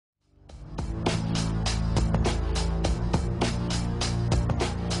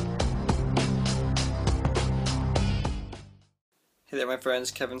there, my friends.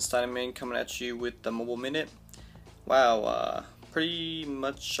 Kevin Steineman coming at you with the Mobile Minute. Wow, pretty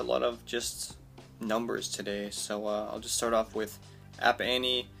much a lot of just numbers today. So I'll just start off with App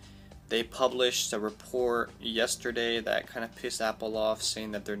Annie. They published a report yesterday that kind of pissed Apple off,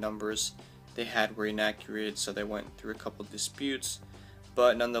 saying that their numbers they had were inaccurate. So they went through a couple of disputes,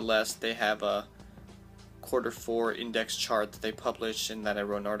 but nonetheless, they have a Q4 index chart that they published and that I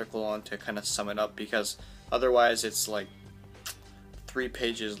wrote an article on to kind of sum it up, because otherwise it's like 3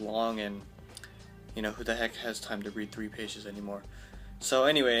 pages long, and you know, who the heck has time to read 3 pages anymore. So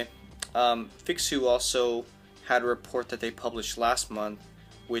anyway, Fixu also had a report that they published last month,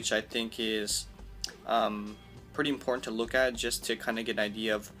 which I think is pretty important to look at, just to kind of get an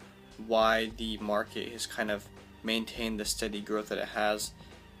idea of why the market has kind of maintained the steady growth that it has,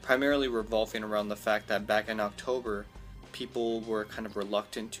 primarily revolving around the fact that back in October people were kind of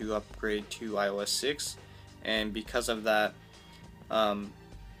reluctant to upgrade to iOS 6, and because of that,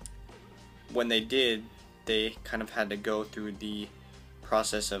 when they did, they kind of had to go through the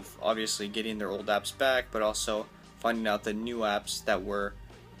process of obviously getting their old apps back, but also finding out the new apps that were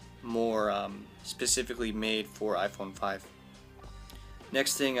more specifically made for iPhone 5.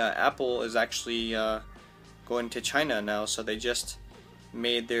 Next thing, Apple is actually going to China now, so they just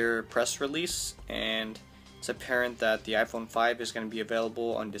made their press release, and it's apparent that the iPhone 5 is going to be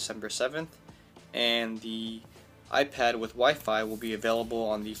available on December 7th, and the iPad with Wi-Fi will be available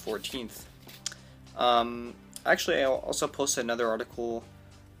on the 14th. Actually, I also posted another article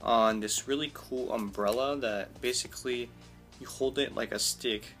on this really cool umbrella that basically you hold it like a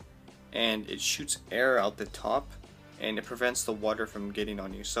stick and it shoots air out the top and it prevents the water from getting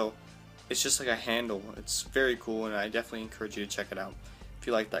on you. So it's just like a handle. It's very cool, and I definitely encourage you to check it out if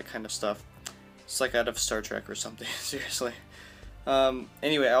you like that kind of stuff. It's like out of Star Trek or something. Seriously.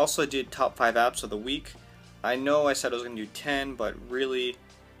 Anyway, I also did top 5 apps of the week. I know I said I was going to do 10, but really,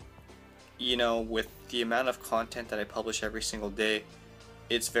 you know, with the amount of content that I publish every single day,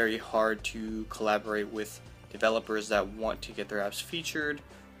 it's very hard to collaborate with developers that want to get their apps featured,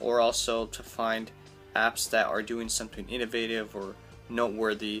 or also to find apps that are doing something innovative or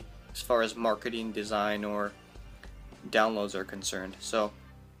noteworthy as far as marketing, design, or downloads are concerned. So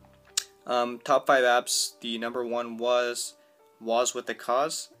top 5 apps, the number 1 was Woz with a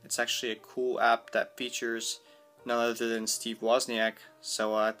Cause. It's actually a cool app that features none other than Steve Wozniak,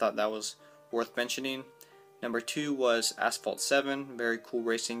 so I thought that was worth mentioning. Number 2 was Asphalt 7, very cool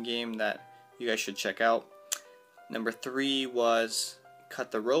racing game that you guys should check out. Number 3 was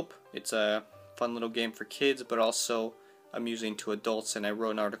Cut the Rope. It's a fun little game for kids, but also amusing to adults, and I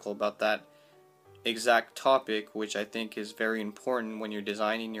wrote an article about that exact topic, which I think is very important when you're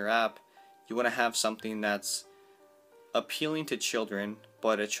designing your app. You want to have something that's appealing to children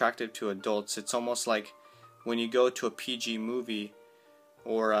but attractive to adults. It's almost like when you go to a PG movie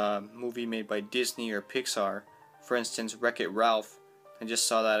or a movie made by Disney or Pixar, for instance Wreck-It Ralph. I just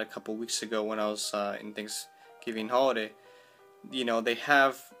saw that a couple weeks ago when I was in Thanksgiving holiday. You know, they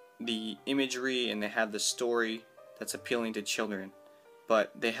have the imagery and they have the story that's appealing to children,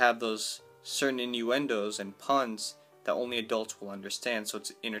 but they have those certain innuendos and puns that only adults will understand, so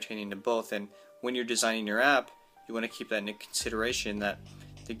it's entertaining to both. And when you're designing your app, you want to keep that into consideration, that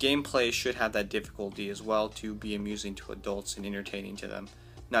the gameplay should have that difficulty as well to be amusing to adults and entertaining to them,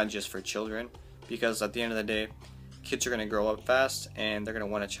 not just for children, because at the end of the day, kids are going to grow up fast and they're going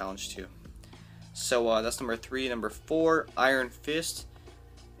to want a challenge too. So that's number 3. Number 4, Iron Fist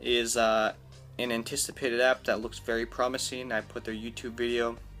is an anticipated app that looks very promising. I put their YouTube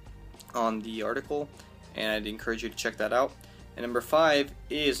video on the article, and I'd encourage you to check that out. And number 5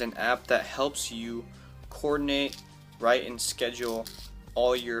 is an app that helps you coordinate, write, and schedule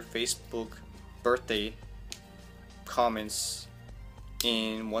all your Facebook birthday comments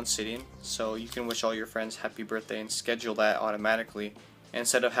in one sitting, so you can wish all your friends happy birthday and schedule that automatically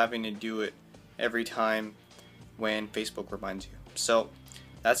instead of having to do it every time when Facebook reminds you. So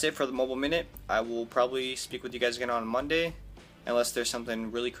that's it for the Mobile Minute. I will probably speak with you guys again on Monday, unless there's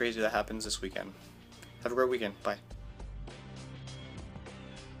something really crazy that happens this weekend. Have a great weekend. Bye.